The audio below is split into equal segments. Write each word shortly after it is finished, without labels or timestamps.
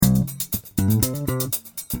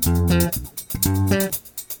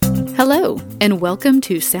Hello, and welcome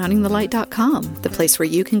to SoundingTheLight.com, the place where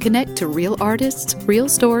you can connect to real artists, real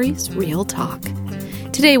stories, real talk.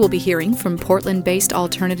 Today we'll be hearing from Portland-based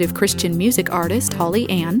alternative Christian music artist Holly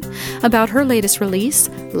Ann about her latest release,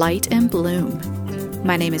 Light and Bloom.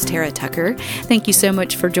 My name is Tara Tucker. Thank you so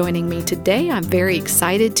much for joining me today. I'm very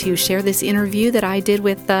excited to share this interview that I did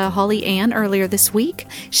with Holly Ann earlier this week.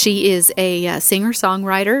 She is a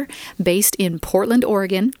singer-songwriter based in Portland,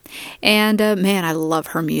 Oregon. And man, I love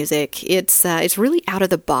her music. It's really out of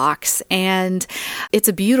the box, and it's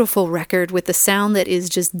a beautiful record with the sound that is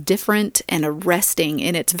just different and arresting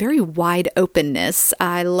in its very wide openness.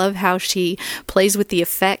 I love how she plays with the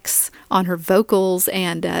effects on her vocals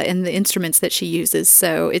and the instruments that she uses.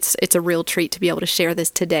 So it's a real treat to be able to share this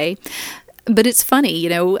today. But it's funny,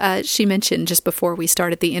 she mentioned just before we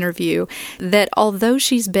started the interview that although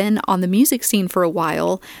she's been on the music scene for a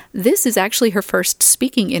while, this is actually her first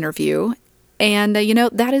speaking interview. And,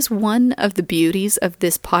 that is one of the beauties of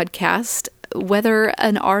this podcast. Whether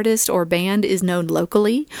an artist or band is known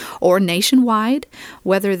locally or nationwide,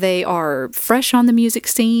 whether they are fresh on the music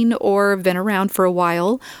scene or been around for a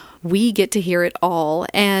while, we get to hear it all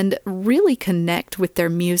and really connect with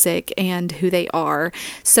their music and who they are.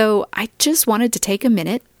 So I just wanted to take a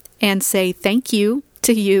minute and say thank you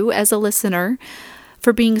to you as a listener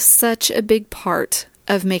for being such a big part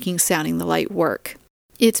of making Sounding the Light work.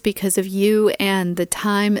 It's because of you and the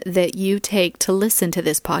time that you take to listen to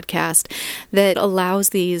this podcast that allows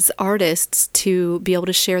these artists to be able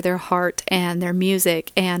to share their heart and their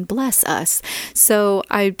music and bless us. So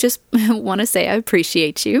I just want to say I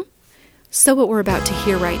appreciate you. So what we're about to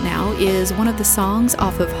hear right now is one of the songs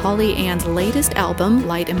off of Holly Ann's latest album,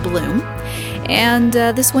 Light and Bloom. And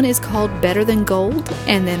this one is called Better Than Gold.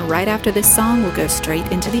 And then right after this song, we'll go straight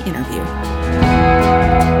into the interview.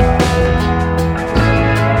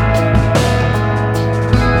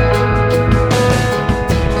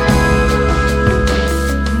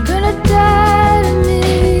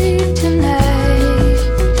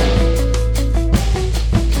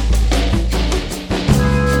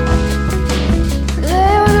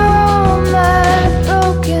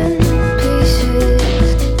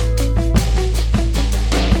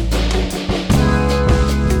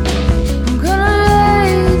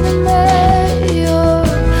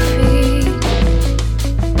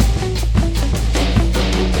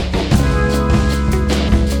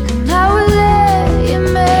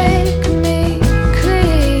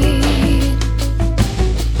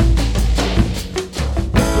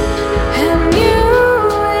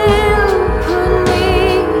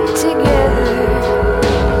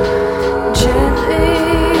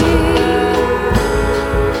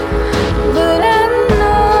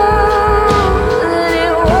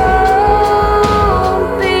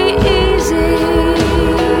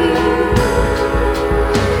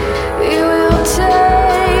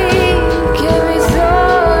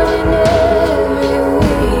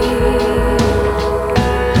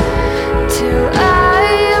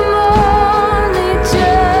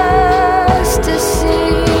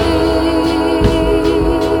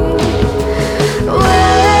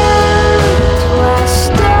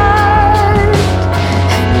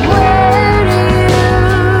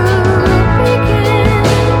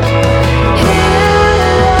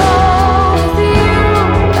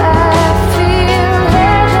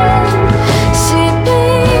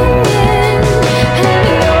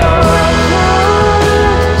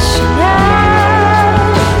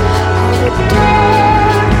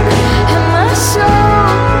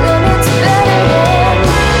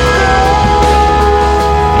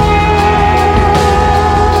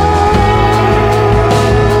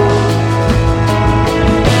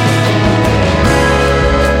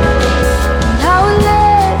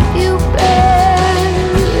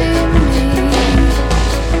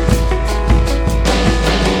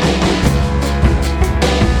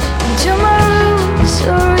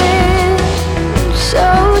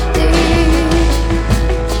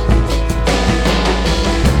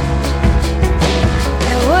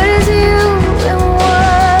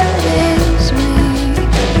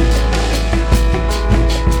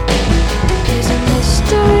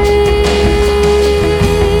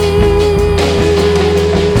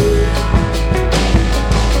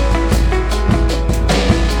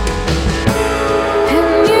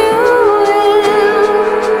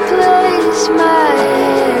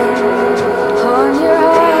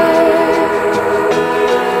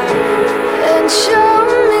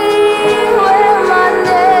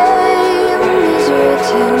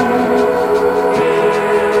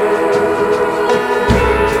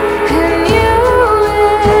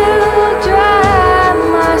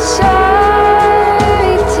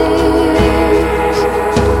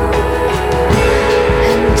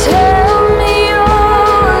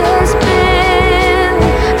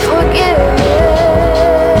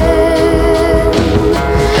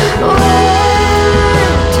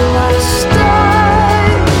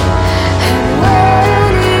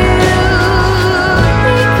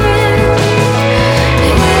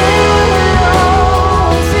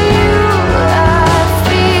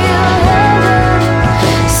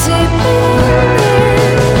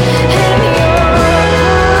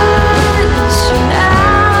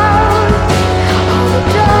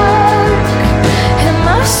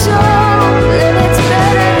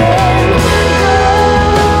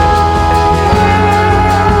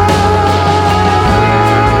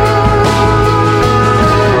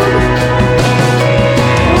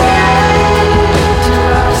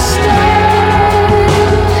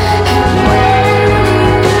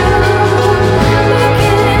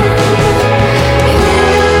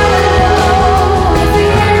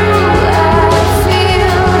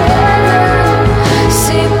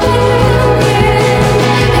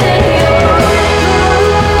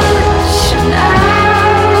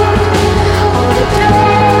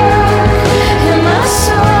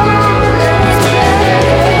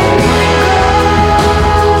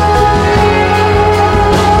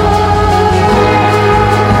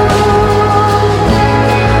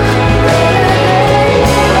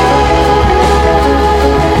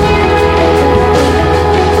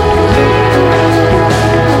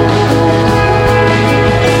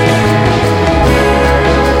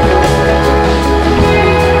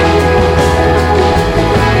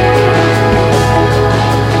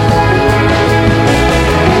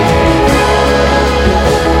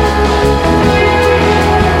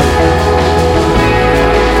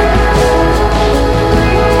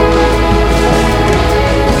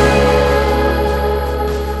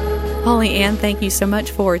 Holly Ann, thank you so much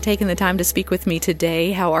for taking the time to speak with me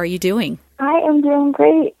today. How are you doing? I am doing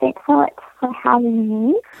great. Thanks so much for having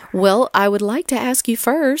me. Well, I would like to ask you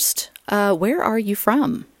first, where are you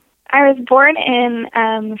from? I was born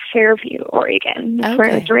in Fairview, Oregon. That's where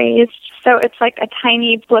I was raised. So it's like a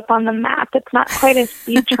tiny blip on the map. It's not quite a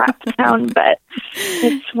speed trap town, but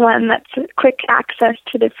it's one that's quick access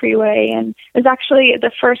to the freeway. And it was actually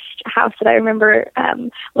the first house that I remember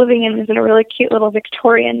living in was in a really cute little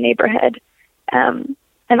Victorian neighborhood. And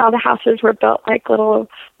all the houses were built like little,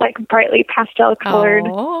 like brightly pastel colored,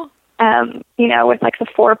 with like the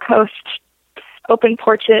 4-post open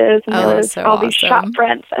porches, and there was all these shop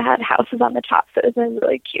fronts that had houses on the top. So it was a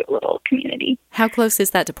really cute little community. How close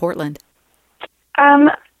is that to Portland?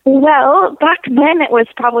 Well, back then it was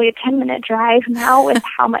probably a 10-minute drive. Now with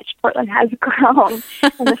how much Portland has grown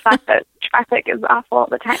and the fact that traffic is awful all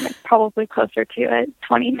the time, it's probably closer to a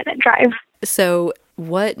 20-minute drive. So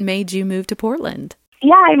what made you move to Portland?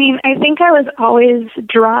 Yeah, I mean, I think I was always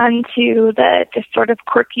drawn to the just sort of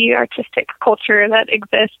quirky artistic culture that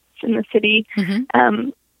exists in the city. Mm-hmm.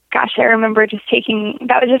 I remember just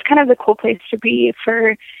that was just kind of the cool place to be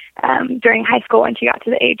for during high school once you got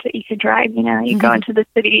to the age that you could drive. You know, you go into the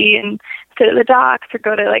city and sit at the docks or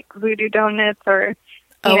go to like Voodoo Donuts or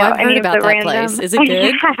I've heard about that place. Is it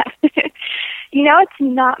good? Yeah. It's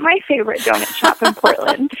not my favorite donut shop in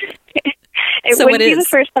Portland. It so would be the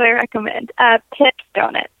first that I recommend. Pips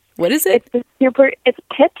Donuts. What is it? It's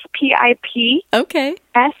Pips, P-I-P. Okay.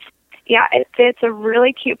 S. Yeah, it's a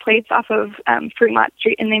really cute place off of Fremont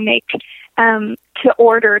Street, and they make to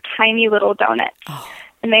order tiny little donuts. Oh.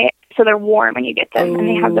 And they're warm when you get them, and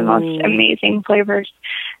they have the most amazing flavors.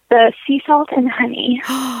 The sea salt and honey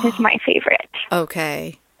is my favorite.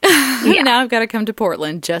 Okay. Yeah. Now I've got to come to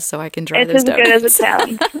Portland just so I can try those donuts. It's as good as it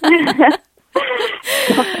sounds.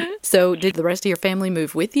 So did the rest of your family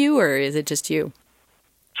move with you, or is it just you?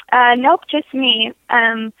 Nope, just me.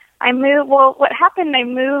 I moved, what happened, I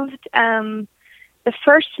moved, the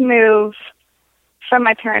first move from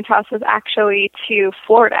my parents' house was actually to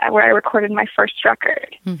Florida, where I recorded my first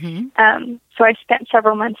record. Mm-hmm. So I spent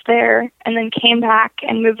several months there and then came back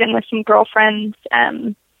and moved in with some girlfriends,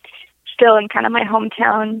 still in kind of my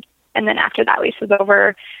hometown. And then after that lease was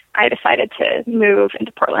over, I decided to move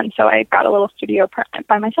into Portland. So I got a little studio apartment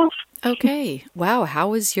by myself. Okay. Wow. How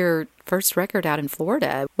was your first record out in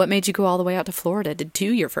Florida? What made you go all the way out to Florida to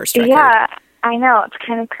do your first record? Yeah, I know. It's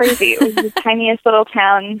kind of crazy. It was the tiniest little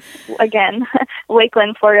town, again,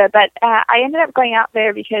 Lakeland, Florida. But I ended up going out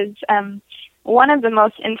there because one of the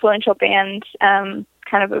most influential bands kind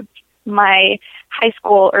of my high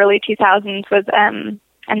school, early 2000s was...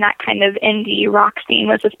 and that kind of indie rock scene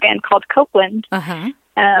was this band called Copeland. Uh-huh.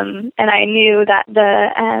 And I knew that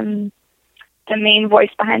the main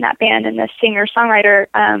voice behind that band and the singer-songwriter,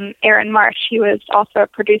 Aaron Marsh, he was also a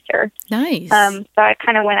producer. Nice. So I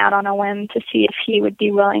kind of went out on a whim to see if he would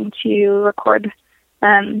be willing to record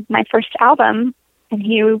my first album, and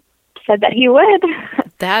he said that he would.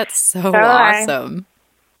 That's so awesome.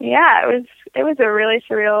 It was a really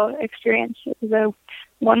surreal experience. It was a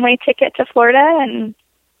one-way ticket to Florida, and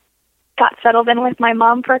got settled in with my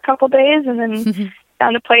mom for a couple days, and then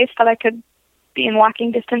found a place that I could be in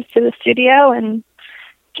walking distance to the studio, and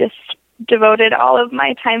just devoted all of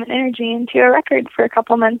my time and energy into a record for a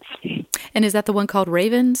couple months. And is that the one called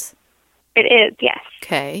Ravens? It is, yes.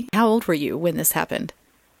 Okay. How old were you when this happened?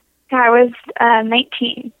 I was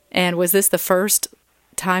 19. And was this the first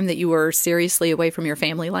time that you were seriously away from your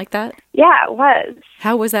family like that? Yeah, it was.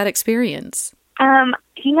 How was that experience?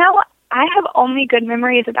 I have only good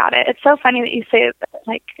memories about it. It's so funny that you say that,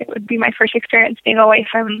 like, it would be my first experience being away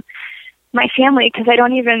from my family, because I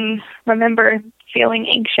don't even remember feeling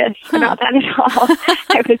anxious about that at all.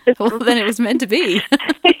 I was just... Well, then it was meant to be.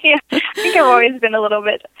 Yeah, I think I've always been a little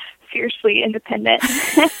bit fiercely independent.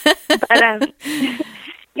 But,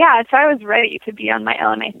 yeah, so I was ready to be on my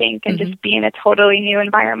own, I think, and just be in a totally new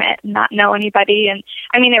environment and not know anybody. And,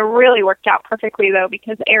 I mean, it really worked out perfectly, though,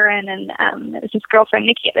 because Aaron and it was his girlfriend,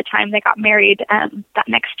 Nikki, at the time, they got married that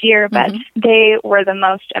next year. But they were the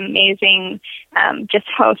most amazing just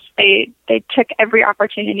hosts. They took every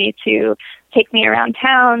opportunity to take me around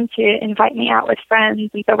town, to invite me out with friends.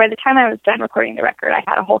 And so by the time I was done recording the record, I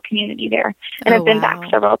had a whole community there. And I've been back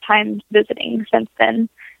several times visiting since then.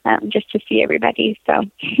 Just to see everybody. So,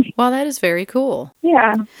 well, that is very cool.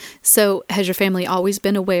 Yeah. So has your family always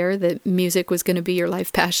been aware that music was going to be your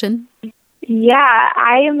life passion? Yeah,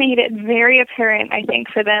 I made it very apparent, I think,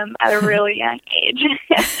 for them at a really young age.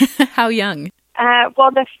 How young?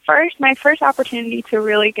 Well, my first opportunity to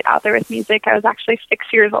really get out there with music, I was actually 6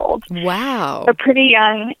 years old. Wow. So pretty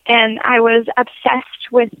young, and I was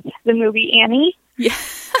obsessed with the movie Annie. Yeah.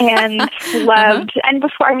 And loved, and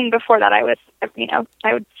before that, I was,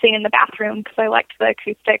 I would sing in the bathroom because I liked the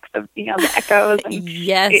acoustics of, the echoes. And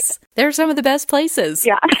yes, they're some of the best places.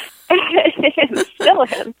 Yeah, it still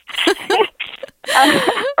is.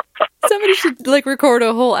 Somebody should record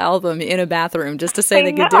a whole album in a bathroom just to say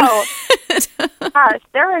they could do it. Yes,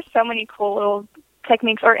 there are so many cool little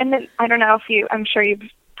techniques. Or I don't know if I'm sure you've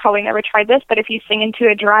probably never tried this, but if you sing into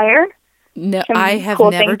a dryer. No, I have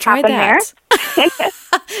never tried that.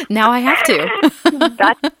 Now I have to.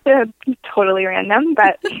 That's totally random,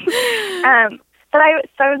 but I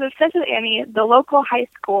was obsessed with Annie. The local high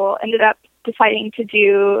school ended up deciding to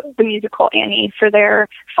do the musical Annie for their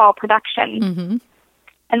fall production. Mm-hmm.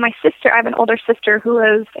 And my sister, I have an older sister who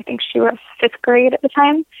was, I think she was 5th grade at the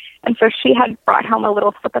time, and so she had brought home a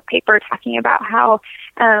little slip of paper talking about how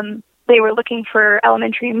they were looking for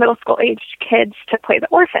elementary and middle school aged kids to play the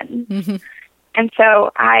orphans. Mm-hmm. And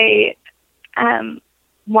so I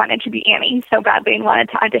wanted to be Annie so badly and wanted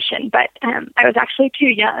to audition, but I was actually too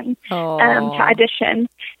young to audition.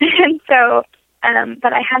 And so,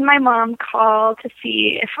 but I had my mom call to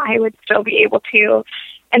see if I would still be able to.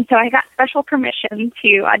 And so I got special permission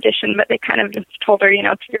to audition, but they kind of just told her,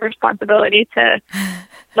 it's your responsibility to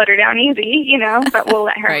let her down easy, but we'll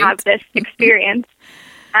let her have this experience.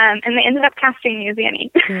 And they ended up casting me as Annie.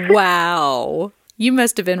 Wow. You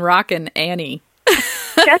must have been rocking Annie.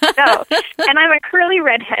 Just so. And I'm a curly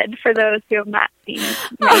redhead for those who have not seen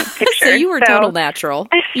my picture. So you were total natural.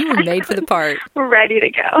 You were made for the part. Ready to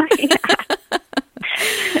go. Yeah.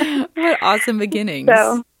 What awesome beginnings.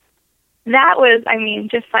 So that was,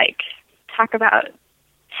 just talk about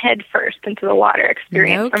head first into the water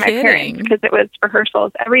experience for my parents, because it was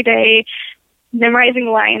rehearsals every day, memorizing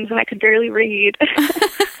lines when I could barely read,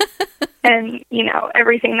 and,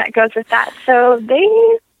 everything that goes with that. So they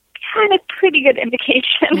had a pretty good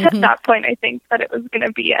indication at that point, I think, that it was going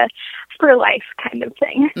to be a for life kind of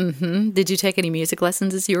thing. Mm-hmm. Did you take any music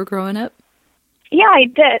lessons as you were growing up? Yeah, I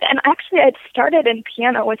did. And actually, I'd started in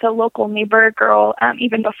piano with a local neighbor girl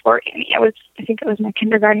even before Annie. I think it was my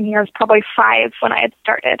kindergarten year. I was probably 5 when I had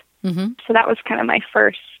started. Mm-hmm. So that was kind of my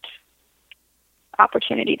first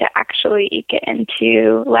opportunity to actually get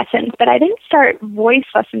into lessons. But I didn't start voice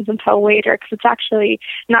lessons until later, because it's actually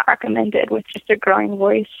not recommended with just a growing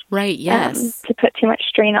voice. Right, yes. To put too much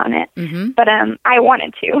strain on it. Mm-hmm. But I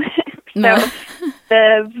wanted to. So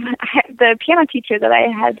the piano teacher that I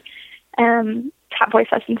had taught voice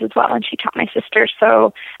lessons as well, and she taught my sister.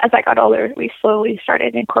 So as I got older, we slowly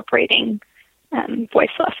started incorporating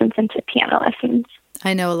voice lessons into piano lessons.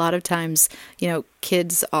 I know a lot of times,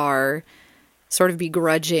 kids are sort of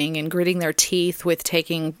begrudging and gritting their teeth with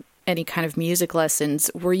taking any kind of music lessons.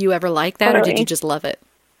 Were you ever like that, Or did you just love it?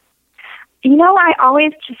 I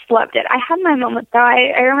always just loved it. I had my moments, though.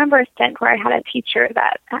 I remember a stint where I had a teacher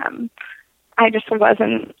that I just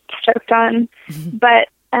wasn't stoked on. But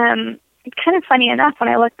it's kind of funny enough when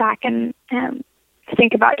I look back and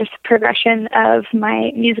think about just the progression of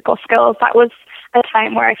my musical skills. That was a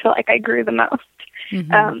time where I feel like I grew the most.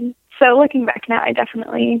 Mm-hmm. So looking back now, I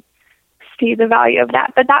definitely see the value of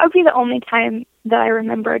that. But that would be the only time that I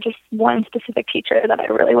remember just one specific teacher that I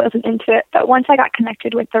really wasn't into it. But once I got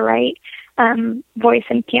connected with the right voice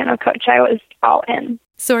and piano coach, I was all in.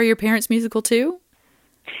 So are your parents musical too?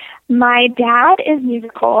 My dad is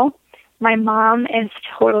musical. My mom is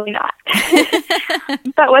totally not.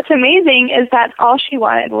 But what's amazing is that all she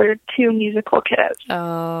wanted were 2 musical kiddos.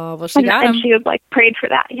 Oh, well, she got them. And she was prayed for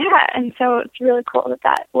that. Yeah, and so it's really cool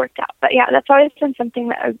that worked out. But yeah, that's always been something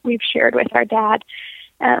that we've shared with our dad.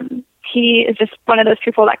 He is just one of those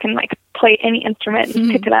people that can play any instrument,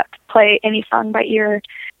 pick it up, play any song by ear.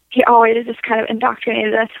 He always just kind of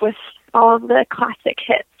indoctrinated us with all of the classic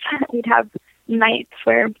hits. We'd have nights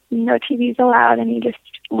where no TV's allowed, and you just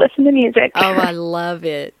listen to music. Oh, I love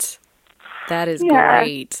it. That is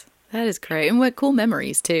great. That is great. And what cool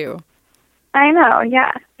memories, too. I know,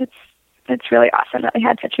 yeah. It's really awesome that we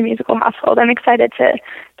had such a musical household. I'm excited to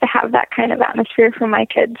have that kind of atmosphere for my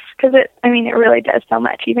kids, because it really does so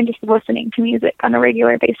much, even just listening to music on a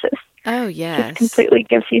regular basis. Oh, yes. Just completely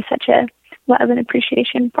gives you such a love and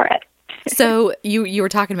appreciation for it. So you were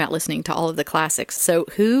talking about listening to all of the classics. So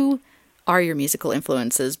who are your musical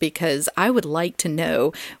influences? Because I would like to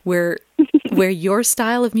know where your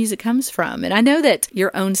style of music comes from. And I know that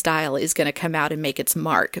your own style is going to come out and make its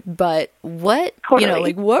mark, but what,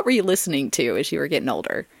 what were you listening to as you were getting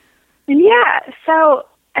older? Yeah. So,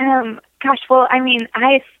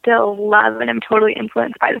 I still love and am totally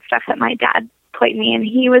influenced by the stuff that my dad played me, and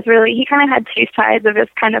he kind of had two sides of this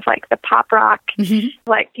kind of like the pop rock,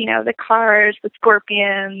 like, you know, the Cars, the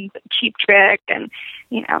Scorpions, Cheap Trick, and,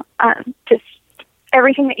 you know, just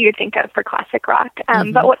everything that you would think of for classic rock.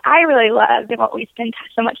 But what I really loved and what we spent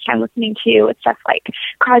so much time listening to was stuff like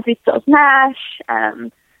Crosby, Stills, Nash,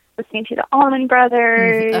 listening to the Allman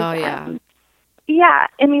Brothers. Oh, yeah. Yeah,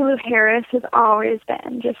 Emmylou Harris has always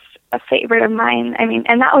been just a favorite of mine. I mean,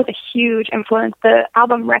 and that was a huge influence. The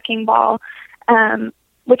album Wrecking Ball,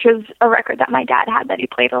 which was a record that my dad had that he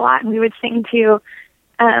played a lot and we would sing to,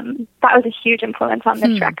 that was a huge influence on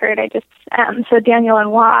this record. So Daniel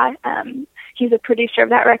Lanois, he's a producer of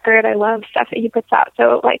that record. I love stuff that he puts out.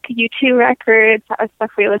 So like U2 records, that was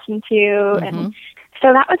stuff we listened to. And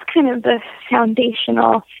so that was kind of the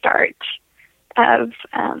foundational start of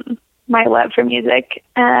my love for music.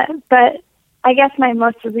 But I guess my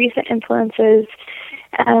most recent influences,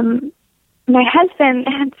 my husband,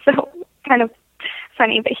 and so kind of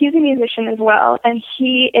funny, but he's a musician as well, and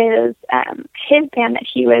he is, his band that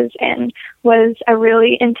he was in was a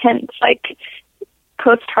really intense, like,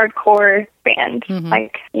 post-hardcore band,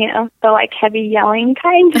 like, you know, the, like, heavy yelling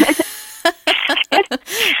kind. The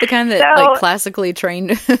kind that, like, classically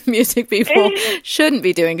trained music people shouldn't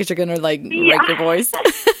be doing because you're going to, like, wreck your voice.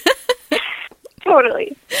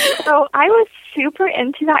 Totally. So I was super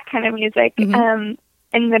into that kind of music in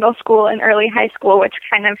middle school and early high school, which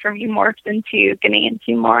kind of for me morphed into getting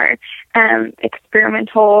into more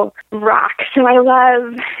experimental rock. So I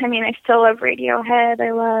still love Radiohead.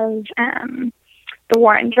 I love The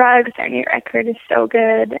War on Drugs. Their new record is so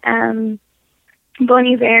good. Bon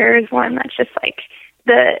Iver is one that's just like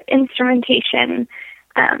the instrumentation,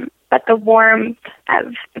 but the warmth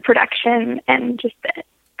of the production and just the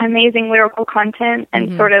amazing lyrical content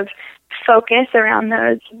and sort of focus around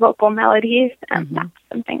those vocal melodies. That's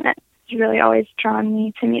something that's really always drawn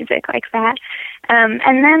me to music like that.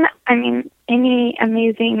 And then, I mean, any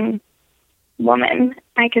amazing woman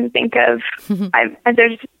I can think of.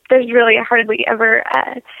 There's really hardly ever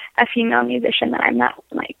a female musician that I'm not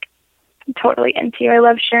like totally into. I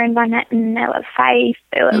love Sharon Van Etten. I love Fife.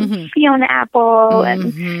 I love Fiona Apple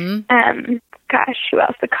and gosh, who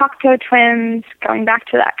else? The Cocteau Twins, going back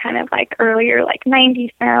to that kind of like earlier like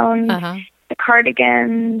 90s sound. The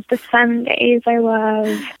Cardigans, the Sundays I love.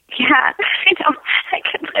 Yeah, I know. I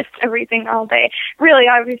could list everything all day. Really,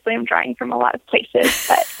 obviously, I'm drawing from a lot of places,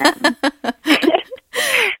 but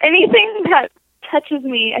anything that touches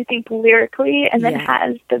me, I think, lyrically, and then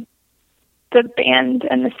has the band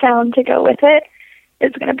and the sound to go with it,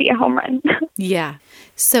 is going to be a home run. Yeah.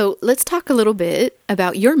 So let's talk a little bit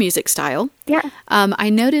about your music style. Yeah. I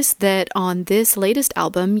noticed that on this latest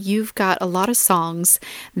album, you've got a lot of songs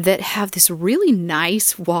that have this really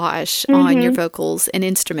nice wash on your vocals and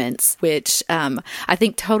instruments, which I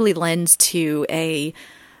think totally lends to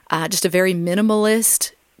just a very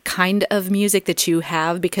minimalist kind of music that you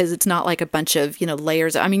have, because it's not like a bunch of,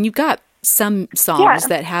 layers. I mean, you've got some songs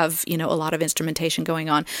that have, a lot of instrumentation going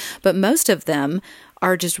on, but most of them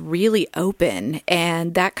are just really open,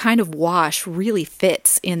 and that kind of wash really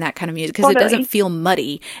fits in that kind of music because it doesn't feel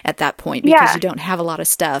muddy at that point because you don't have a lot of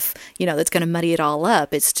stuff, that's going to muddy it all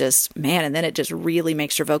up. It's just, man, and then it just really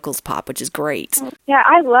makes your vocals pop, which is great. Yeah,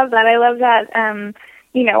 I love that. I love that,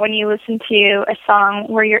 when you listen to a song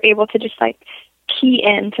where you're able to just like key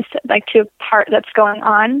in to a part that's going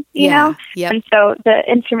on, you know? Yep. And so the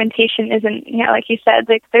instrumentation isn't, like you said,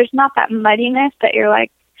 like there's not that muddiness that you're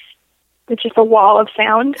like, it's just a wall of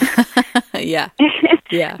sound. Yeah.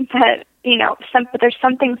 But, but there's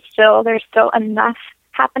still enough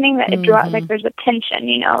happening that it draws, like there's a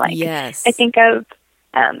tension, like yes. I think of,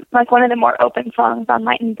 like one of the more open songs on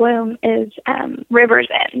Light and Bloom is River's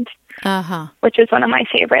End, which is one of my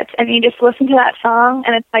favorites. And you just listen to that song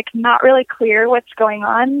and it's like not really clear what's going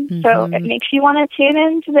on. So it makes you want to tune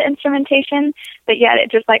into the instrumentation, but yet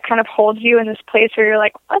it just like kind of holds you in this place where you're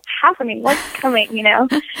like, what's happening? What's coming?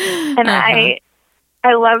 And I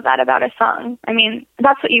love that about a song. I mean,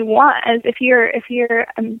 that's what you want as if you're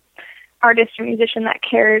an artist or musician that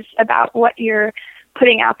cares about what you're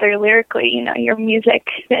putting out there lyrically, your music,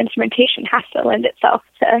 the instrumentation has to lend itself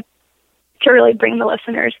to really bring the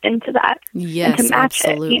listeners into that. Yes, and to match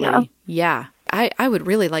absolutely. It, Yeah. I would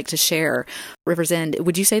really like to share River's End.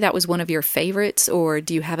 Would you say that was one of your favorites, or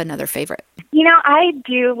do you have another favorite? I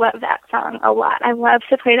do love that song a lot. I love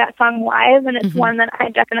to play that song live, and it's one that I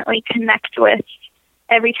definitely connect with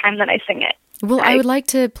every time that I sing it. Well, I would like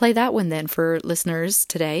to play that one then for listeners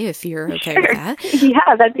today, if you're okay with that.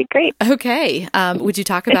 Yeah, that'd be great. Okay. Would you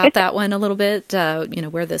talk about that one a little bit,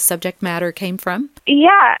 where the subject matter came from?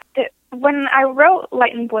 Yeah. when I wrote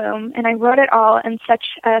Light and Bloom, and I wrote it all in such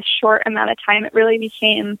a short amount of time, it really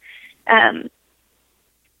became, I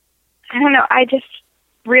don't know, I just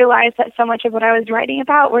realized that so much of what I was writing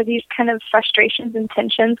about were these kind of frustrations and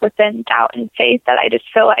tensions within doubt and faith that I just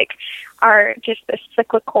feel like are just this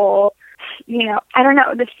cyclical, I don't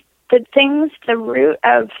know, the things, the root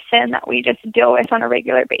of sin that we just deal with on a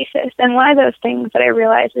regular basis. And one of those things that I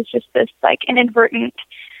realized is just this like inadvertent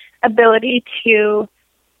ability to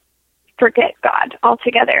forget God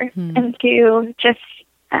altogether and to just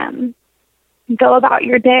go about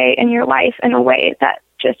your day and your life in a way that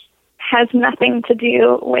just has nothing to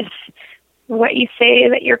do with what you say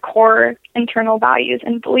that your core internal values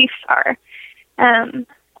and beliefs are. And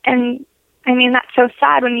I mean, that's so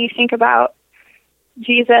sad when you think about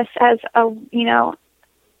Jesus as a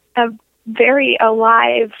very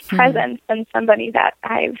alive presence and somebody that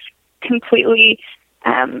I've completely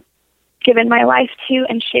given my life to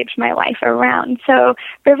and shaped my life around. So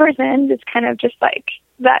River's End is kind of just like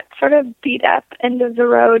that sort of beat up, end of the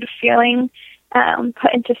road feeling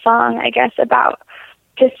put into song, I guess, about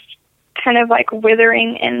just kind of like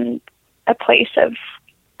withering in a place of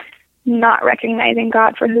not recognizing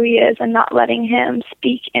God for who he is and not letting him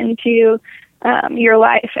speak into your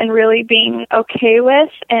life and really being okay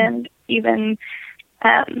with and even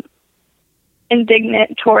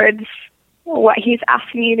indignant towards what he's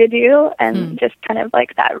asking you to do, and just kind of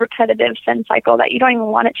like that repetitive sin cycle that you don't even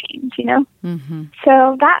want to change,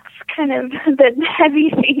 So that's kind of the heavy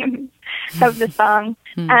themes of the song.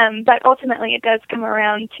 But ultimately it does come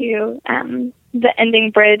around to the ending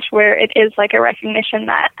bridge where it is like a recognition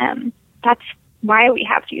that that's why we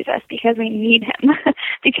have Jesus, because we need him,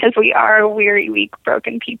 because we are weary, weak,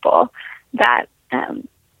 broken people that,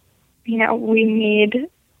 we need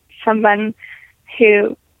someone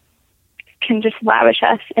who can just lavish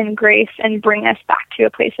us in grace and bring us back to a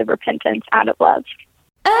place of repentance out of love.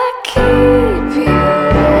 I keep you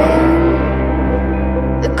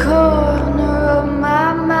in the corner of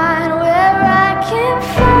my mind where I can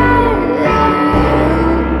find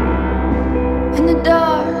you in the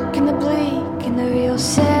dark, in the bleak, in the real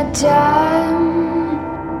sad time.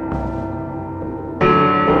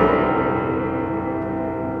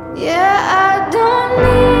 Yeah, I don't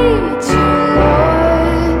need you, Lord.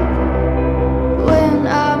 When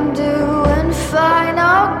I'm doing fine,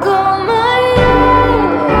 I'll go my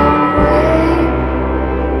own way.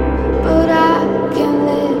 But I can't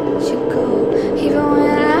let you go, even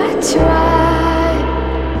when I try.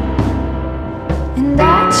 And I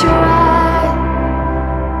try.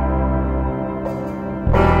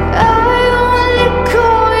 I only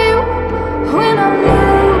call you when I'm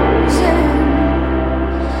losing.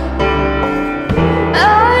 I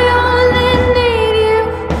only need you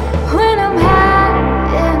when I'm high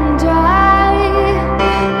and dry,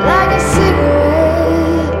 like a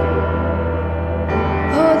cigarette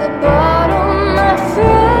or the bottom, my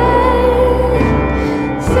friend.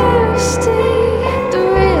 Thirsty at the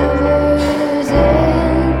river's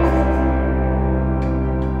end.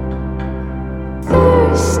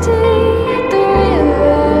 Thirsty at the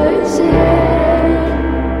river's end.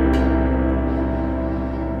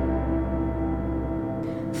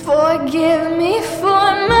 Forgive me for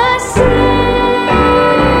my sins.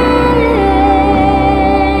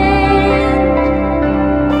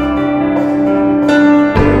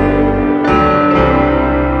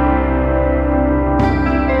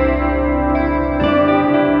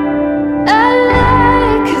 I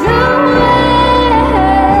like the way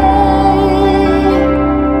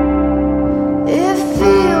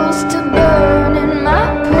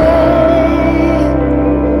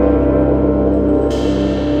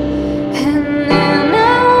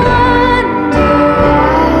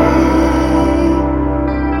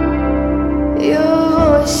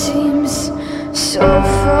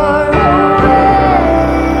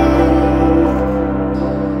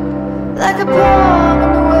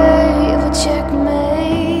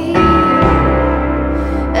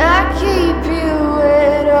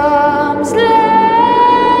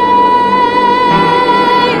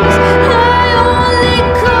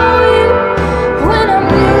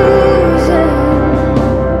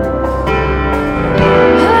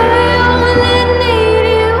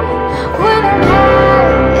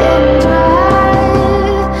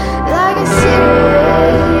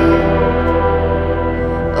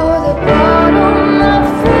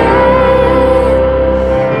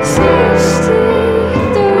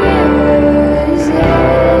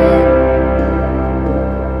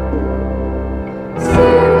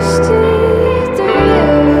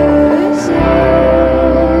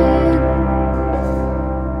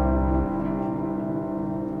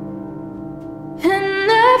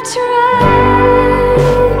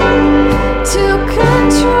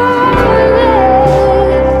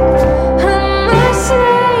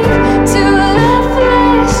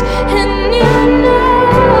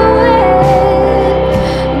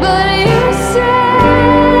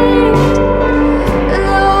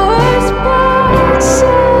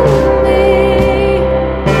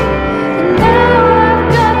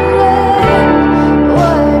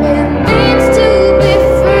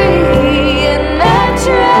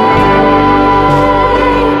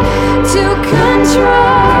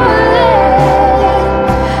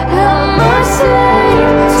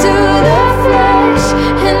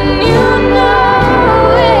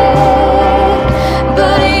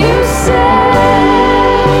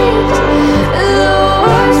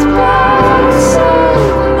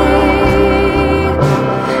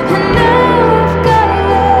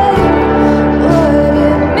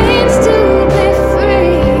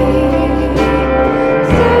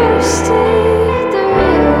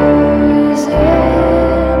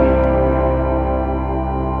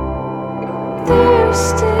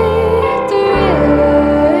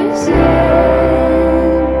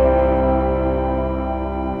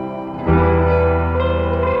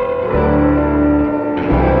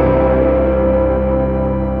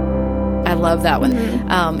love that one.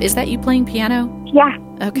 Is that you playing piano? Yeah.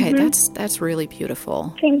 Okay, that's really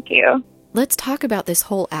beautiful. Thank you. Let's talk about this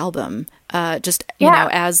whole album, you know,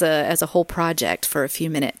 as a whole project for a few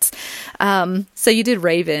minutes. So you did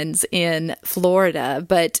Ravens in Florida,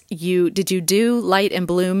 but did you do Light and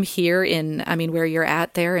Bloom here where you're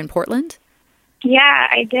at there in Portland? Yeah,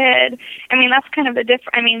 I did. I mean, that's kind of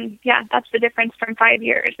that's the difference from 5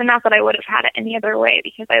 years. And not that I would have had it any other way,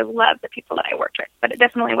 because I love the people that I worked with, but it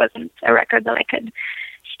definitely wasn't a record that I could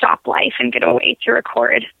stop life and get away to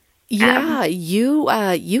record. Yeah,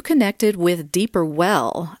 you connected with Deeper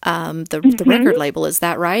Well, the record label, is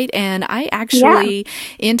that right? And I actually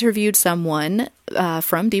interviewed someone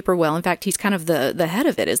from Deeper Well. In fact, he's kind of the head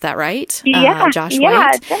of it. Is that right? Yeah, Josh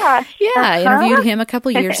White. Josh. Yeah, I interviewed him a couple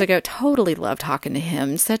years ago. Totally loved talking to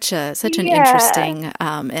him. Such an interesting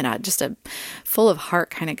and just a full of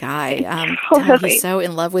heart kind of guy. Totally. He's so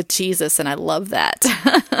in love with Jesus, and I love that.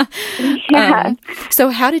 Yeah. So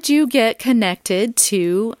how did you get connected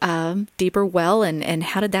to Deeper Well, and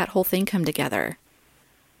how did that whole thing come together?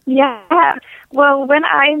 Yeah. Well, when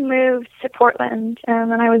I moved to Portland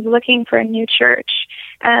and I was looking for a new church,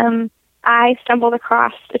 I stumbled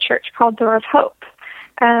across a church called Door of Hope.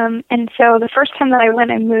 And so the first time that I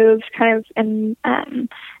went, I moved kind of in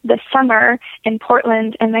the summer in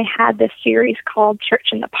Portland, and they had this series called Church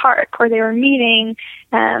in the Park, where they were meeting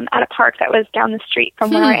at a park that was down the street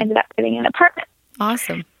from where I ended up getting an apartment.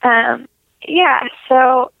 Awesome.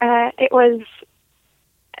 So it was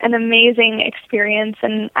an amazing experience,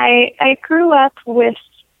 and I grew up with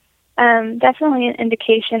definitely an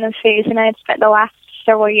indication of faith, and I had spent the last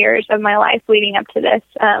several years of my life leading up to this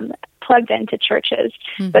plugged into churches.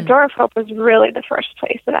 But Door of Hope was really the first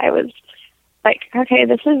place that I was like, okay,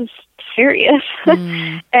 this is serious.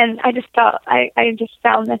 And I just felt I just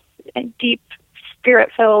found this deep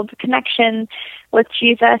spirit-filled connection with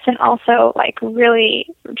Jesus, and also like really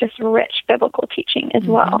just rich biblical teaching as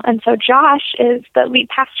well. And so Josh is the lead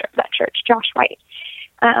pastor of that church, Josh White.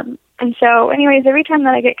 And so anyways, every time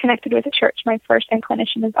that I get connected with a church, my first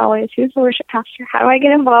inclination is always, who's the worship pastor? How do I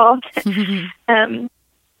get involved?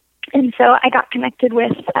 And so I got connected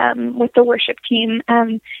with the worship team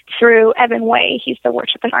through Evan Way. He's the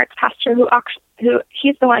worship and arts pastor who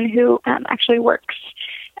he's the one who actually works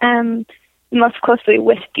most closely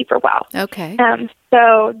with Deeper Well. Okay.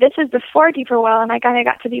 So this is before Deeper Well, and I kind of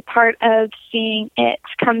got to be part of seeing it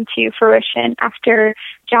come to fruition after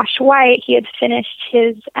Josh White. He had finished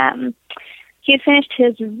his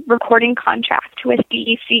recording contract with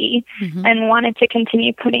DEC and wanted to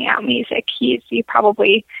continue putting out music. You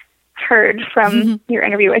probably heard from your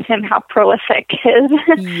interview with him how prolific his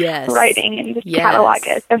writing and his catalog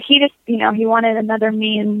is. So he just, he wanted another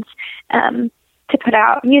means to put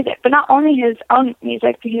out music, but not only his own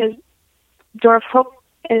music, because Door of Hope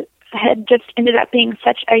had just ended up being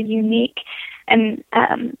such a unique and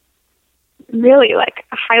really like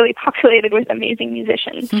highly populated with amazing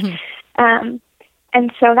musicians.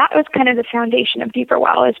 And so that was kind of the foundation of Deeper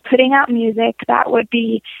Well, is putting out music that would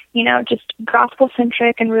be, just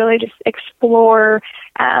gospel-centric and really just explore,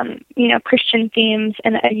 Christian themes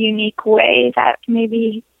in a unique way that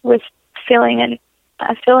maybe was filling a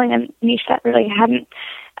niche that really hadn't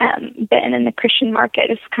been in the Christian market.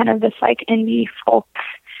 It's kind of this like indie folk,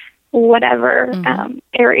 whatever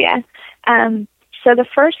area. So the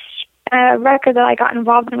first record that I got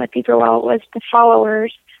involved in with Deeper Well was The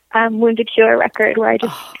Followers, Wounded Healer record where I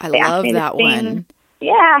just I love that one.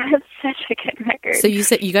 Yeah, it's such a good record. So you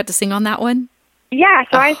said you got to sing on that one? Yeah,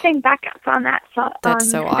 so I sang backups on that That's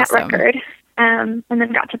so that awesome. record, and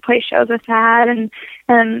then got to play shows with that, and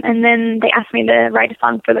then they asked me to write a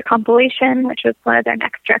song for the compilation, which was one of their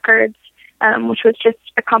next records, which was just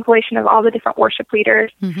a compilation of all the different worship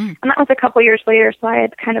leaders, and that was a couple years later. So I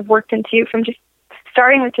had kind of worked into from just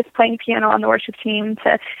starting with just playing piano on the worship team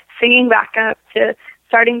to singing backup to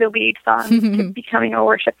starting the lead song to becoming a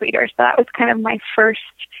worship leader. So that was kind of my first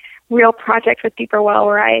real project with Deeper Well,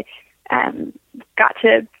 where I got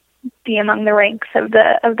to be among the ranks of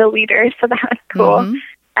the leaders. So that was cool.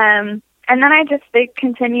 And then they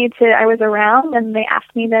continued to, I was around and they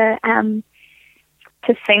asked me to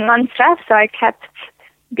sing on stuff. So I kept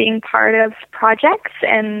being part of projects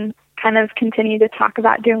and kind of continued to talk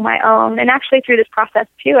about doing my own. And actually through this process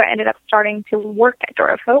too, I ended up starting to work at Door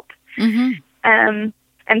of Hope.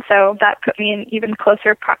 And so that put me in even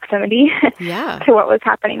closer proximity to what was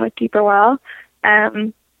happening with Deeper Well.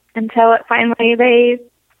 Until it finally they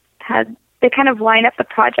kind of line up the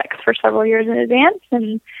projects for several years in advance,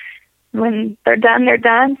 and when they're done, they're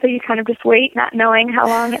done. So you kind of just wait, not knowing how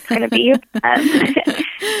long it's going to be.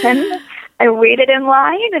 And I waited in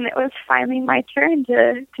line, and it was finally my turn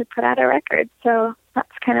to put out a record. So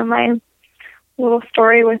that's kind of my little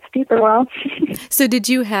story with Deeper Well. So did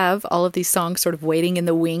you have all of these songs sort of waiting in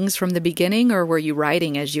the wings from the beginning, or were you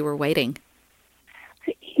writing as you were waiting?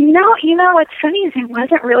 You know, what's funny is I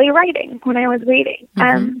wasn't really writing when I was waiting.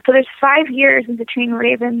 So there's 5 years in between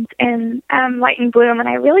Ravens and Light and Bloom, and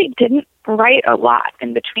I really didn't write a lot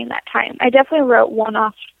in between that time. I definitely wrote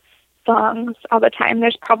one-off songs all the time.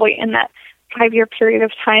 There's probably in that 5-year period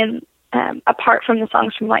of time, apart from the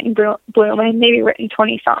songs from Light and Bloom, I had maybe written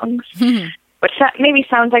 20 songs, which that maybe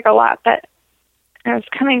sounds like a lot, but I was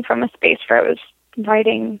coming from a space where I was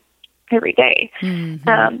writing every day. So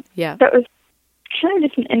it was kind of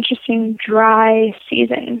just an interesting dry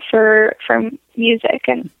season for music,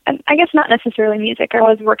 and I guess not necessarily music. I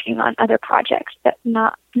was working on other projects, but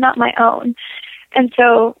not my own. And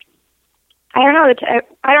so I don't know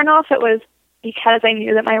if it was because I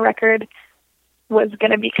knew that my record was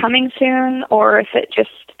going to be coming soon, or if it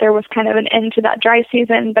just there was kind of an end to that dry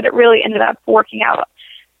season. But it really ended up working out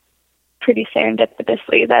pretty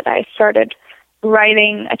serendipitously that I started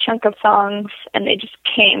writing a chunk of songs, and they just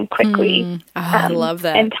came quickly. I love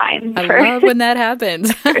that. In time. I love when that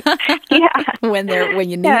happens. When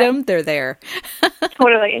you need them, they're there.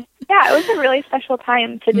 Totally. Yeah, it was a really special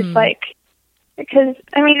time to just because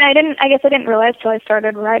I guess I didn't realize till I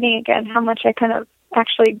started writing again how much I kind of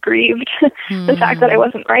actually grieved the fact that I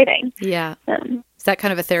wasn't writing. Yeah. Is that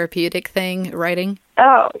kind of a therapeutic thing, writing?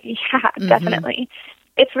 Oh, yeah, definitely.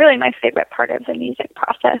 It's really my favorite part of the music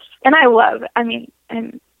process. And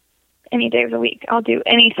any day of the week, I'll do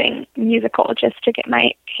anything musical just to get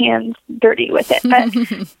my hands dirty with it. But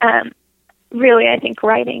really, I think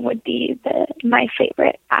writing would be my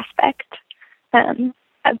favorite aspect of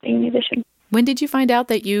being a musician. When did you find out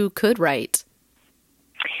that you could write?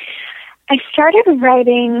 I started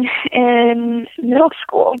writing in middle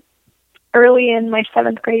school, early in my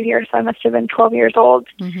 7th grade year, so I must have been 12 years old.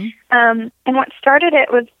 And what started it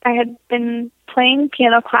was I had been playing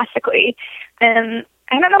piano classically, and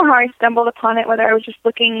I don't know how I stumbled upon it, whether I was just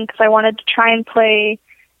looking because I wanted to try and play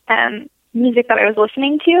music that I was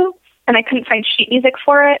listening to, and I couldn't find sheet music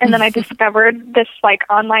for it, and then I discovered this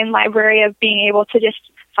online library of being able to just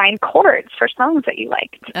find chords for songs that you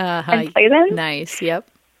liked and play them. Nice, yep.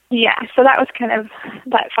 Yeah, so that was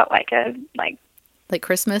that felt like like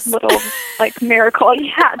Christmas? Little, miracle.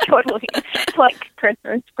 Yeah, totally. Like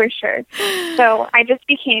Christmas, for sure. So I just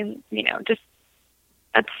became, just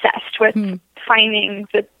obsessed with finding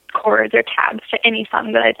the chords or tabs to any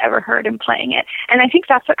song that I'd ever heard and playing it. And I think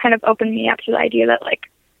that's what kind of opened me up to the idea that,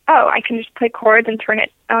 I can just play chords and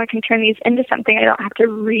I can turn these into something. I don't have to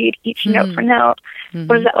read each note for note.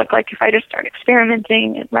 What does that look like if I just start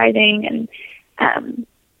experimenting and writing? And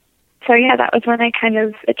so, yeah, that was when it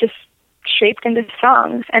just shaped into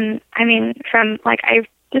songs. And I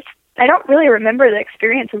don't really remember the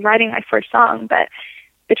experience of writing my first song, but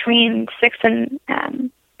between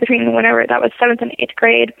whenever that was 7th and 8th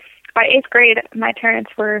grade, by 8th grade, my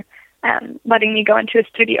parents were letting me go into a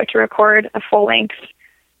studio to record a full-length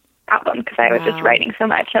album because I was just writing so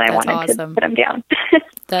much and I wanted to put them down.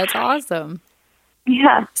 That's awesome.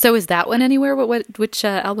 Yeah. So is that one anywhere? Which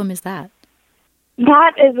album is that?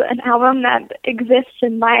 That is an album that exists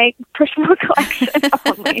in my personal collection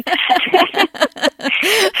only.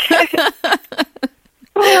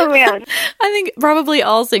 Oh, man. I think probably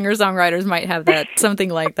all singer-songwriters might have that, something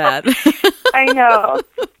like that. I know.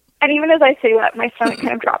 And even as I say that, my stomach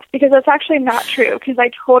kind of drops because that's actually not true because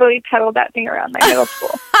I totally pedaled that thing around my middle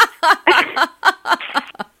school.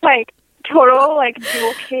 Like, total, like,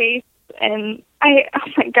 dual case. And oh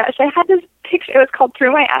my gosh, I had this picture. It was called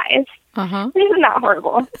Through My Eyes. This is not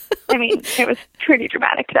horrible. I mean, it was pretty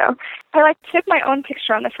dramatic, though. I, like, took my own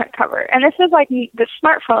picture on the front cover. And this is, like, the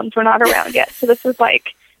smartphones were not around yet. So this was,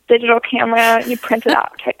 like, digital camera, you print it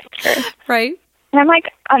out type picture. Right. And I'm,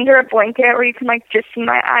 like, under a blanket where you can, like, just see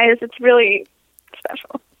my eyes. It's really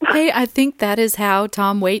special. Hey, I think that is how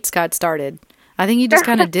Tom Waits got started. I think he just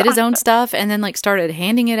kind of did his own stuff and then, like, started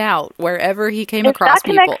handing it out wherever he came across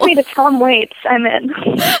people. If that connects me to Tom Waits, I'm in.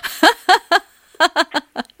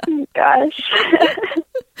 Oh, gosh.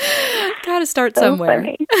 Gotta start somewhere.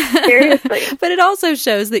 Funny. Seriously. But it also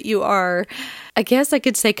shows that you are, I guess I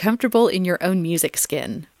could say, comfortable in your own music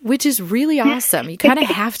skin, which is really awesome. You kind of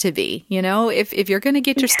have to be, you know, if you're going to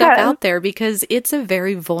get your stuff out there, because it's a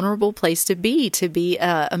very vulnerable place to be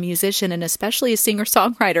a musician and especially a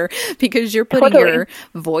singer-songwriter, because you're putting your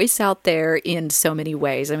voice out there in so many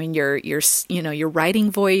ways. I mean, your writing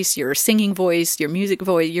voice, your singing voice, your music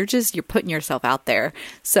voice, you're putting yourself out there.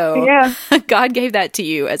 So God gave that to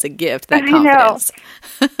you as a gift, that confidence.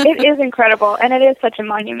 I know. It is incredible. And it is such a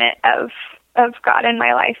monument of God in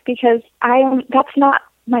my life because that's not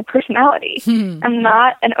my personality. I'm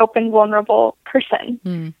not an open, vulnerable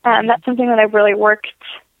person. That's something that I've really worked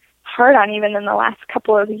hard on even in the last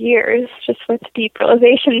couple of years, just with deep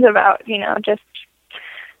realizations about, you know, just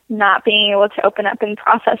not being able to open up and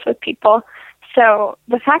process with people. So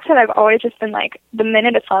the fact that I've always just been like, the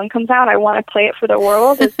minute a song comes out, I want to play it for the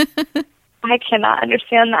world, I cannot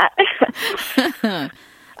understand that.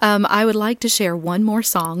 I would like to share one more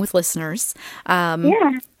song with listeners.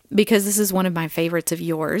 Because this is one of my favorites of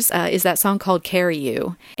yours, is that song called Carry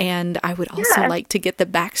You. And I would also like to get the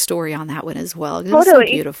backstory on that one as well. It's so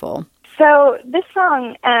beautiful. So this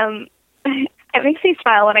song, it makes me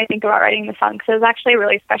smile when I think about writing the song because it was actually a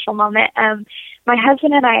really special moment. My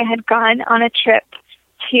husband and I had gone on a trip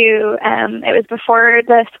to, it was before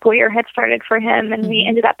the school year had started for him, and we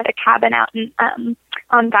ended up at a cabin out in,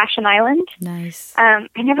 on Vashon Island. Nice. I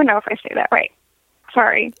never know if I say that right.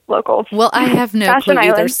 Sorry, locals. Well, I have no clue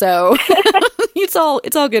either, so it's all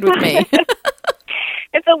good with me.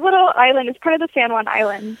 It's a little island. It's part of the San Juan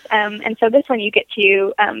Islands. And so this one you get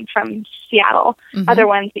to from Seattle. Other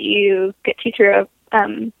ones that you get to through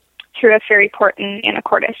a ferry port in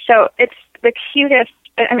Anacortes. So it's the cutest.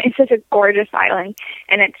 I mean, it's just a gorgeous island,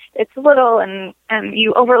 and it's little, and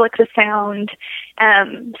you overlook the sound.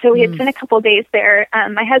 So we had spent a couple of days there.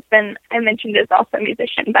 My husband, I mentioned, is also a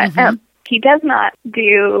musician, but he does not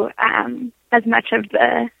do as much of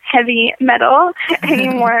the heavy metal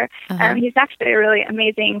anymore. He's actually a really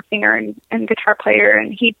amazing singer and guitar player,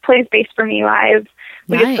 and he plays bass for me live.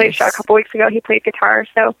 We just played a show a couple weeks ago. He played guitar,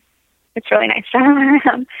 so it's really nice to have him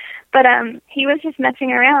around. But he was just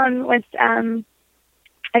messing around with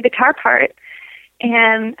a guitar part,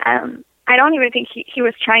 and I don't even think he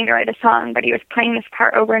was trying to write a song, but he was playing this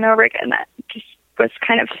part over and over again that just was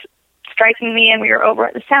kind of striking me, and we were over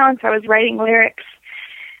at the sound, so I was writing lyrics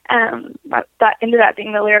that ended up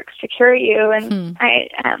being the lyrics to Carry You, and I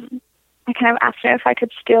kind of asked him if I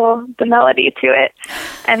could steal the melody to it,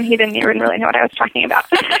 and he didn't even really know what I was talking about.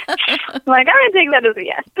 I'm like, I'm going to take that as a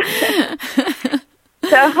yes.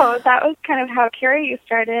 So that was kind of how Carry You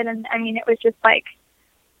started, and I mean, it was just like,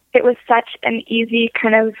 it was such an easy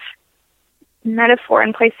kind of metaphor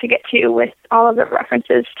and place to get to with all of the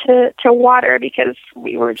references to water, because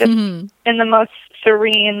we were just in the most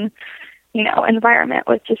serene, you know, environment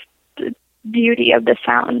with just the beauty of the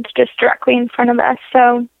sound just directly in front of us.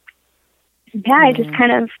 So yeah, I just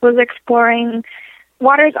kind of was exploring.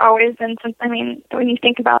 Water's always been something, I mean, when you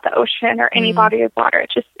think about the ocean or any body of water,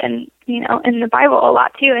 it's just in the Bible a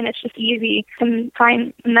lot too, and it's just easy to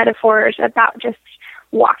find metaphors about just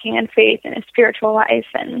walking in faith and a spiritual life,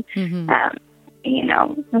 and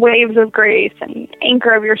waves of grace and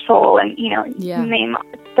anchor of your soul, and name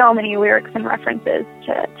so many lyrics and references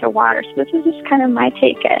to water. So this is just kind of my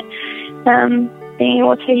take at being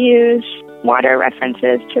able to use water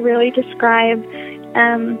references to really describe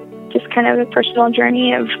just kind of a personal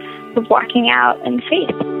journey of walking out in faith.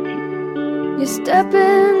 You're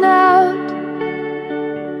stepping out,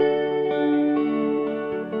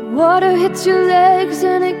 water hits your legs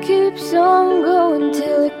and it keeps on going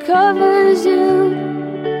till it covers you,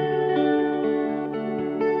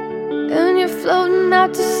 and you're floating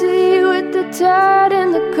out to sea with the tide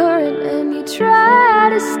and the current, and you try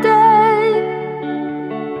to stay,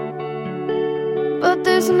 but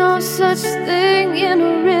there's no such thing in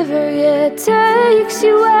a river, yeah, it takes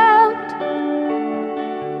you out,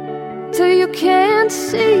 you can't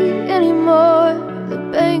see anymore the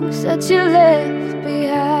banks that you left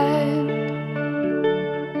behind.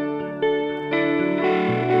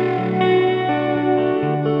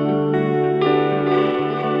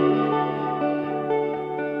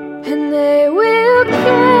 And they will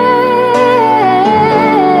carry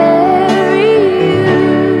you.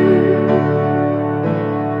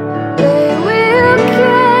 They will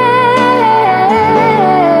carry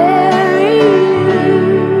you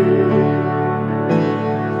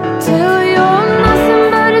till you're nothing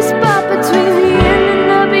but a spot between the end and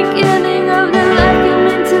the beginning of the life you're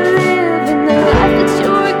meant to live and the life that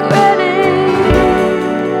you're regretting.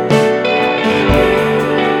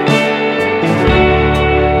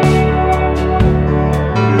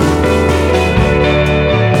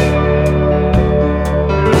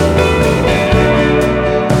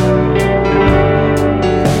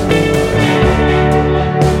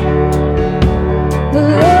 The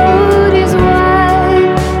road is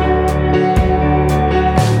wide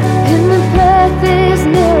and the path is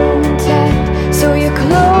narrow and tight, so you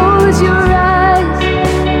close your eyes,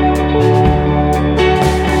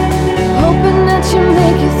 hoping that you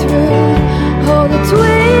make it through all the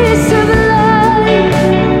twists of life.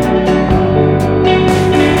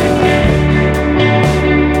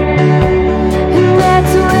 And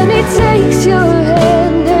that's when he takes your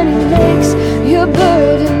hand and he makes your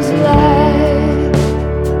burdens light.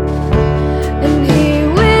 And he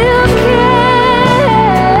will carry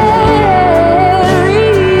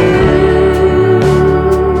you.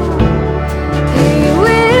 He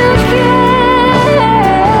will carry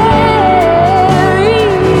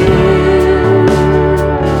you.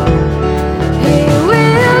 He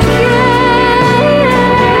will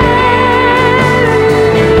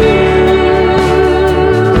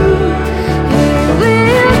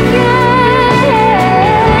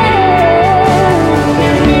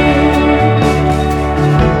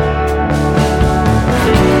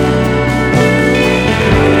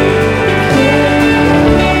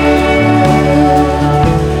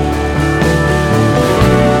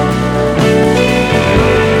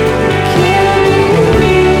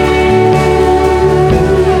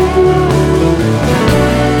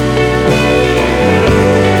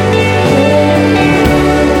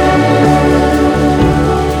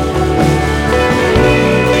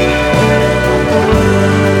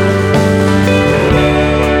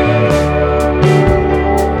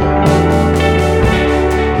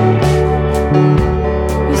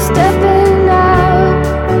You're stepping out,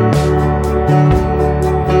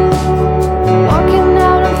 walking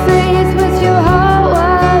out on faith with your heart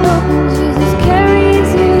wide open. Jesus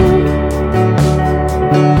carries you,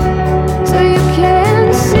 so you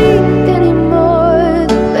can't see anymore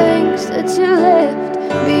the banks that you left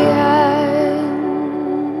behind.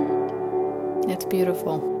 It's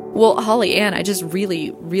beautiful. Well, Holly Ann, I just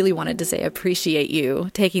really, really wanted to say I appreciate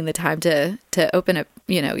you taking the time to open up,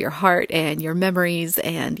 your heart and your memories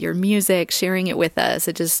and your music, sharing it with us.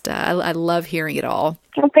 It just, I love hearing it all.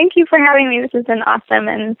 Well, thank you for having me. This has been awesome,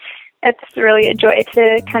 and it's really a joy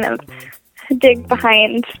to kind of dig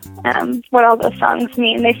behind what all those songs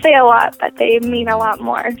mean. They say a lot, but they mean a lot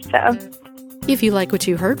more, so... If you like what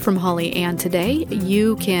you heard from Holly Ann today,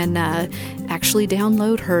 you can actually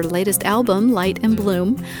download her latest album, Light and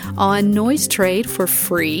Bloom, on Noise Trade for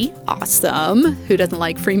free. Awesome. Who doesn't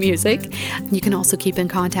like free music? You can also keep in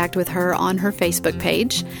contact with her on her Facebook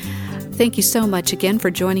page. Thank you so much again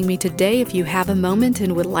for joining me today. If you have a moment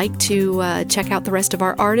and would like to check out the rest of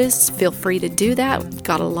our artists, feel free to do that. We've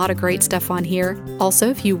got a lot of great stuff on here. Also,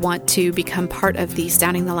 if you want to become part of the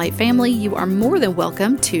Sounding the Light family, you are more than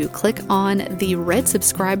welcome to click on the red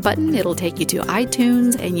subscribe button. It'll take you to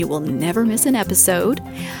iTunes and you will never miss an episode.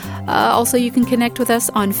 Also, you can connect with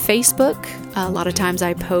us on Facebook. A lot of times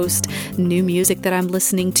I post new music that I'm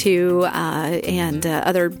listening to and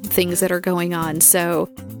other things that are going on. So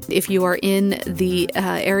if you are in the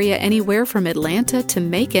area anywhere from Atlanta to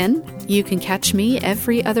Macon, you can catch me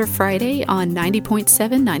every other Friday on 90.7,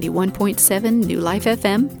 91.7 New Life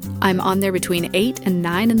FM. I'm on there between 8 and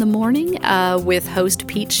 9 in the morning with host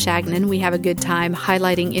Pete Shagnon. We have a good time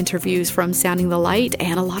highlighting interviews from Sounding the Light,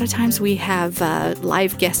 and a lot of times we have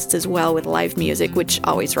live guests as well with live music, which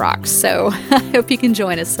always rocks. So I hope you can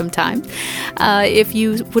join us sometime. If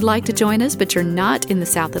you would like to join us, but you're not in the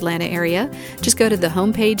South Atlanta area, just go to the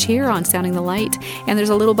homepage here on Sounding the Light, and there's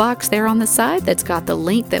a little box there on the side that's got the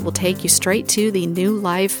link that will take you straight to the New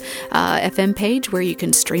Life FM page where you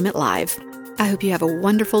can stream it live. I hope you have a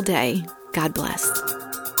wonderful day. God bless.